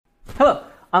Hello,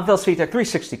 I'm Phil Svitek,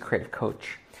 360 Creative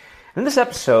Coach. In this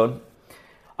episode,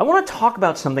 I want to talk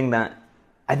about something that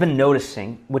I've been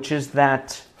noticing, which is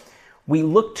that we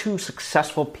look to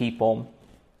successful people,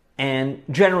 and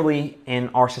generally in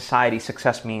our society,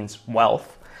 success means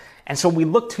wealth. And so we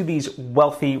look to these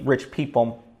wealthy, rich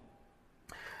people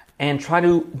and try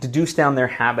to deduce down their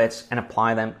habits and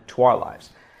apply them to our lives.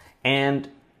 And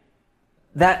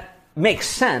that makes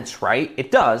sense, right? It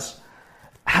does.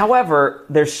 However,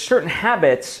 there's certain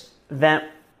habits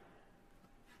that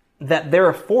they're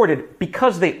afforded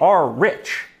because they are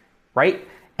rich, right?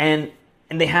 And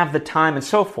they have the time and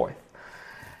so forth.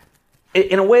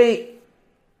 In a way,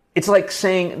 it's like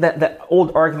saying that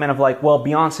old argument of like, well,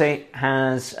 Beyonce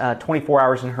has 24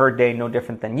 hours in her day, no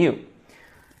different than you.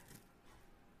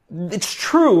 It's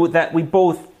true that we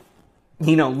both,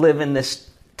 live in this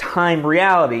time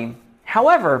reality.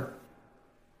 However,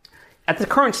 at the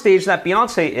current stage that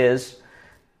Beyonce is,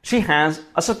 she has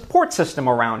a support system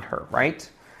around her, right?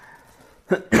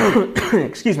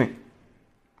 Excuse me.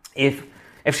 If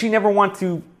she never wanted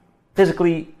to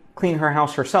physically clean her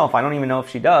house herself, I don't even know if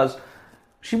she does,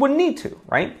 she wouldn't need to,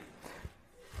 right?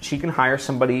 She can hire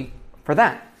somebody for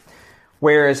that.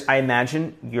 Whereas I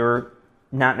imagine you're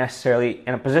not necessarily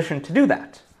in a position to do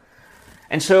that.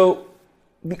 And so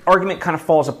the argument kind of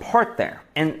falls apart there.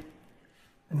 And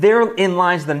therein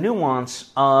lies the nuance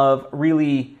of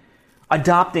really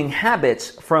adopting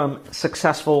habits from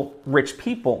successful, rich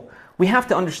people. We have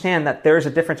to understand that there is a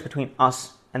difference between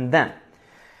us and them.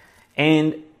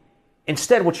 And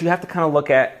instead, what you have to kind of look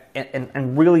at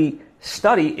and really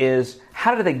study is,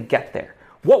 how did they get there?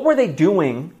 What were they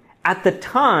doing at the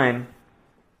time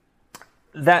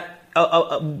that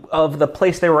of the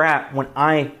place they were at when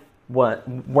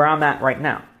where I'm at right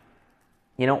now?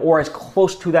 Or as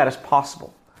close to that as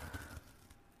possible.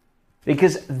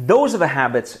 Because those are the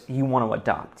habits you want to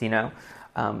adopt,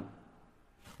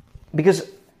 because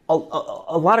a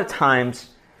lot of times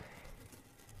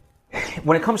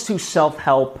when it comes to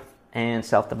self-help and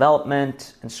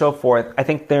self-development and so forth, I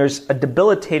think there's a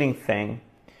debilitating thing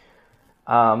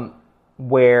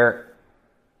where,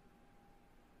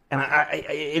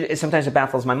 and sometimes it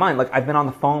baffles my mind. Like, I've been on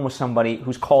the phone with somebody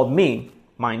who's called me,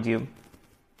 mind you,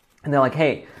 and they're like,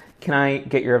 hey, can I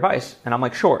get your advice? And I'm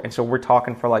like, sure. And so we're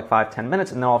talking for like 5-10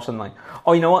 minutes, and then all of a sudden like,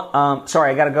 oh, you know what?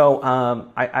 Sorry, I got to go.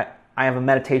 I have a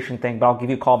meditation thing, but I'll give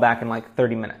you a call back in like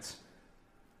 30 minutes.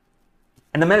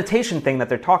 And the meditation thing that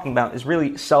they're talking about is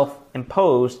really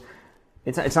self-imposed.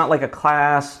 It's not like a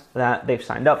class that they've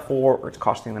signed up for, or it's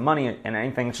costing them money and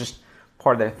anything. It's just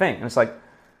part of their thing. And it's like,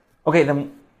 okay,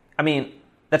 then,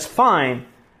 that's fine.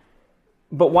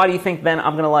 But why do you think then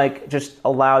I'm going to just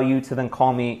allow you to then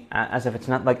call me as if it's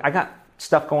not, I got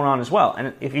stuff going on as well.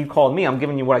 And if you called me, I'm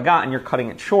giving you what I got and you're cutting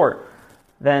it short,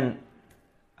 then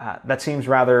that seems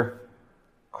rather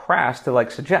crass to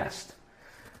suggest.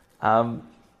 And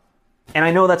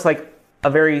I know that's a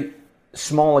very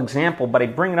small example, but I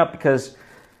bring it up because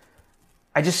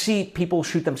I just see people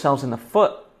shoot themselves in the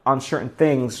foot on certain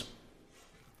things.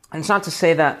 And it's not to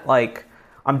say that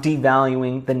I'm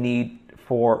devaluing the need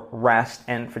for rest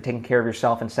and for taking care of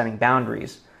yourself and setting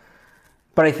boundaries.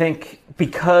 But I think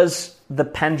because the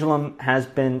pendulum has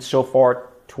been so far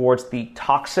towards the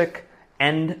toxic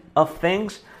end of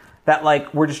things,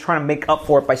 that we're just trying to make up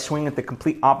for it by swinging it the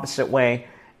complete opposite way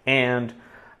and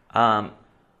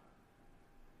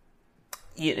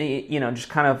just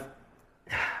kind of,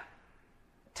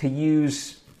 to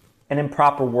use an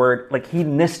improper word,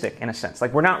 hedonistic in a sense.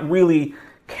 We're not really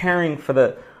caring for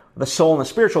the soul and the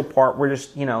spiritual part. We're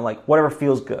just, whatever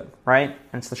feels good, right?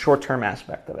 And it's the short-term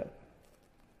aspect of it.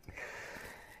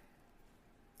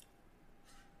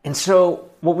 And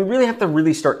so what we really have to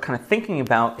really start kind of thinking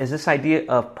about is this idea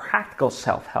of practical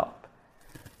self-help.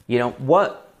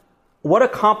 What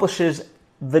accomplishes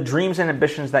the dreams and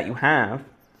ambitions that you have,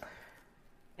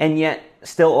 and yet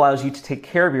still allows you to take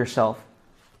care of yourself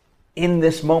in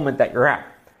this moment that you're at.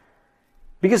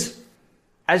 Because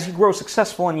as you grow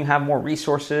successful and you have more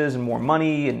resources and more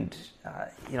money and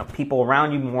people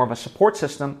around you, more of a support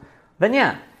system,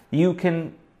 then you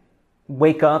can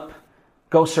wake up,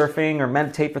 go surfing or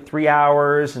meditate for 3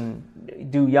 hours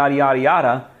and do yada, yada,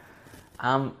 yada.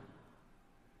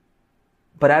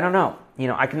 But I don't know.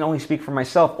 I can only speak for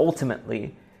myself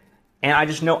ultimately. And I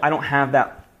just know I don't have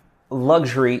that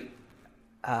luxury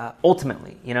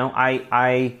ultimately.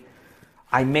 I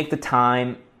make the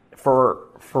time for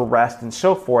rest and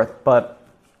so forth. But,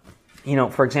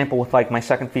 for example, with my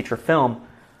second feature film,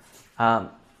 no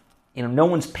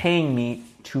one's paying me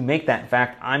to make that. In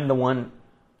fact, I'm the one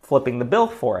flipping the bill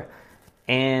for it.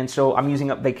 And so I'm using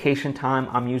up vacation time.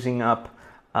 I'm using up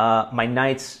my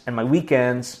nights and my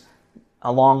weekends,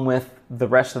 along with the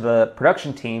rest of the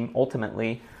production team,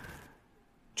 ultimately,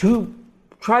 to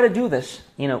try to do this,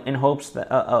 in hopes that,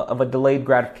 of a delayed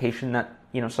gratification that,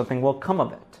 something will come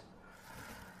of it.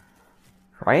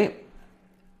 Right?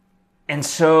 And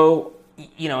so,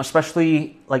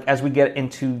 especially like as we get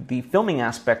into the filming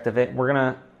aspect of it, we're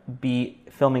going to be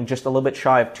filming just a little bit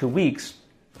shy of 2 weeks.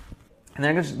 And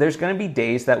there's going to be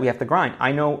days that we have to grind.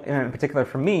 I know, in particular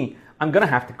for me, I'm going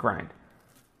to have to grind.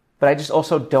 But I just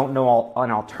also don't know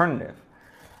an alternative.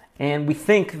 And we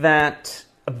think that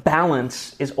a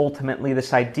balance is ultimately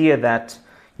this idea that,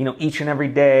 each and every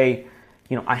day,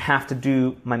 I have to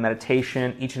do my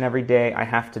meditation. Each and every day I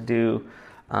have to do,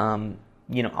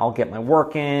 I'll get my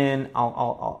work in.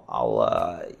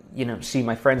 I'll see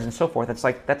my friends and so forth. It's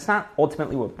like, that's not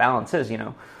ultimately what balance is,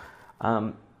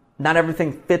 Not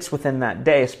everything fits within that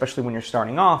day, especially when you're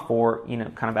starting off or,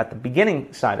 kind of at the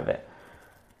beginning side of it.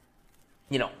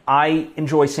 I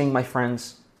enjoy seeing my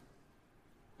friends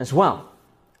as well,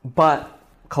 but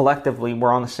collectively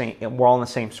we're all in the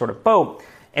same sort of boat.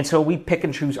 And so we pick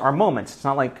and choose our moments. It's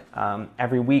not like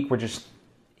every week we're just,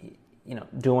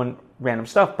 doing random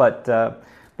stuff, but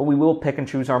we will pick and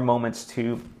choose our moments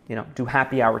to, do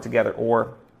happy hour together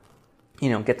or,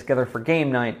 get together for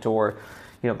game night or,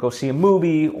 go see a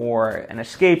movie or an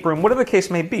escape room, whatever the case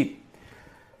may be.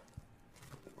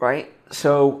 Right?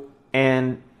 So,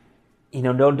 and,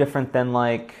 no different than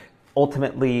like,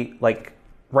 ultimately, like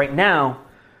right now,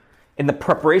 in the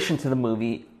preparation to the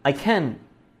movie, I can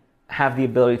have the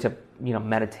ability to,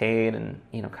 meditate and,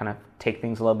 kind of take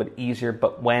things a little bit easier.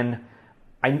 But when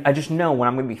I just know when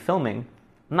I'm going to be filming,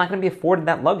 I'm not going to be afforded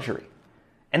that luxury.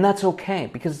 And that's okay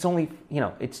because it's only,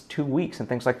 it's 2 weeks and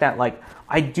things like that. Like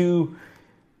I do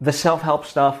the self-help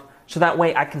stuff so that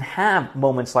way I can have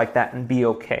moments like that and be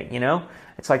okay,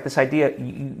 It's like this idea,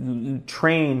 you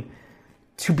train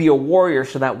to be a warrior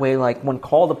so that way, like when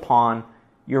called upon,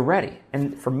 you're ready.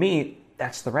 And for me,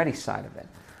 that's the ready side of it.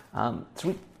 So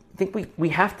we think we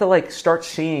have to like start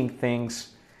seeing things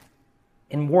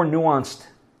in more nuanced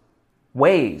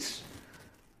ways.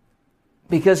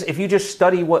 Because if you just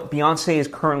study what Beyonce is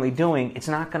currently doing, it's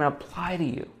not going to apply to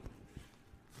you.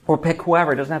 Or pick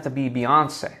whoever. It doesn't have to be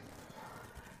Beyonce.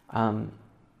 But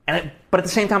at the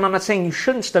same time, I'm not saying you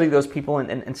shouldn't study those people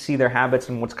and see their habits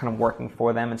and what's kind of working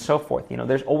for them and so forth.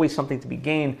 There's always something to be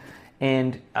gained.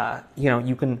 And,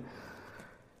 you can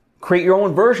create your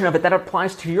own version of it that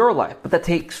applies to your life. But that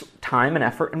takes time and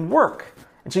effort and work.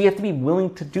 And so you have to be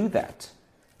willing to do that.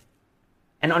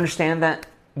 And understand that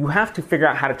you have to figure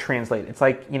out how to translate. It's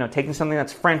like, taking something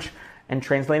that's French and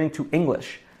translating to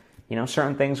English.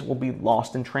 Certain things will be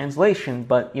lost in translation,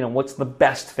 but, what's the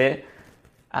best fit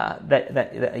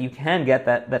that you can get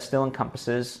that still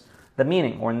encompasses the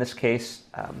meaning, or in this case,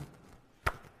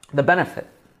 the benefit,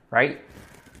 right?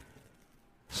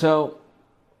 So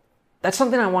that's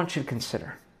something I want you to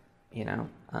consider,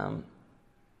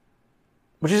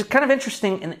 which is kind of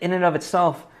interesting in and of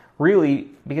itself, really,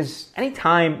 because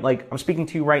anytime, like I'm speaking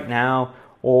to you right now,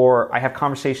 or I have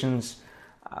conversations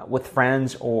with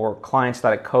friends or clients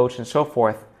that I coach and so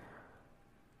forth,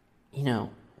 the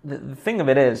thing of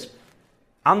it is,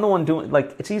 I'm the one doing,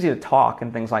 like, it's easy to talk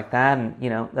and things like that,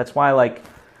 and, that's why, like,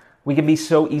 we can be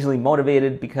so easily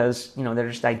motivated because, they're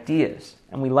just ideas,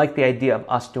 and we like the idea of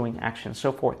us doing action and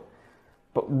so forth.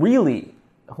 But really,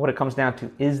 what it comes down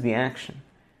to is the action.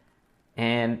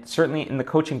 And certainly in the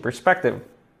coaching perspective,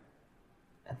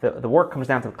 the work comes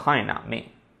down to the client, not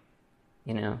me.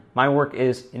 My work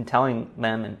is in telling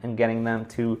them and getting them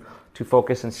to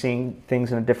focus and seeing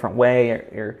things in a different way,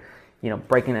 or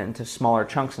breaking it into smaller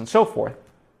chunks and so forth.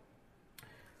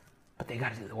 But they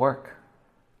got to do the work.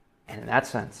 And in that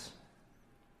sense,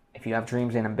 if you have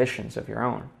dreams and ambitions of your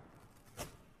own,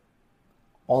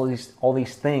 all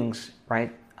these things,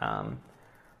 right?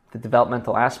 The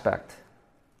developmental aspect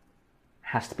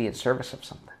has to be in service of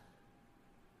something.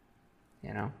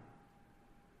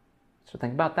 So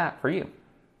think about that for you.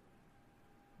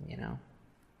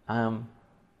 And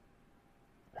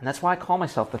that's why I call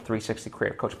myself the 360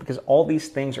 Creative Coach, because all these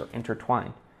things are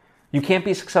intertwined. You can't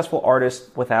be a successful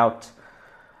artist without,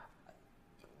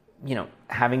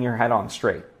 having your head on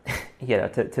straight,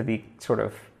 to be sort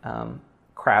of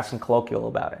crass and colloquial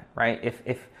about it, right?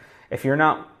 If you're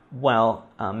not well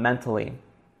mentally,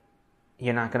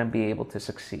 you're not going to be able to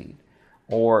succeed.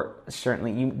 Or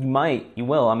certainly you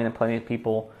will. I mean, plenty of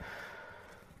people,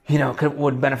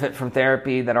 would benefit from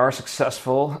therapy that are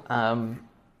successful,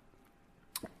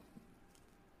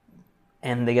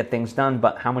 and they get things done,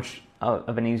 but how much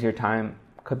of an easier time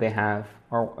could they have,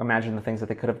 or imagine the things that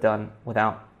they could have done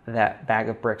without that bag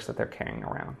of bricks that they're carrying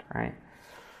around, right?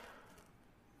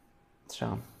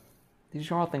 So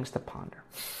these are all things to ponder.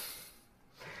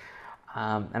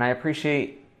 And I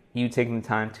appreciate you taking the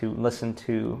time to listen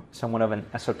to somewhat of an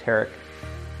esoteric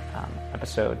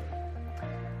episode.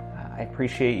 I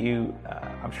appreciate you.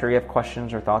 I'm sure you have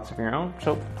questions or thoughts of your own.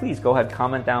 So please go ahead,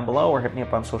 comment down below, or hit me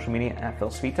up on social media at Phil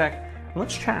Svitek. And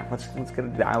let's chat. Let's get a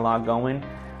dialogue going.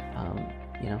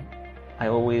 I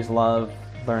always love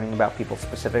learning about people's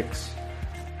specifics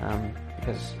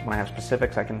because when I have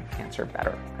specifics, I can answer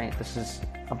better. Right? This is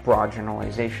a broad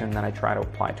generalization that I try to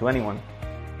apply to anyone.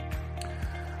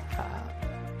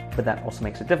 But that also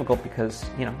makes it difficult because,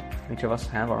 each of us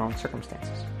have our own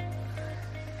circumstances.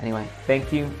 Anyway,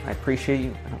 thank you. I appreciate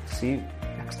you, and I'll see you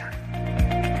next time.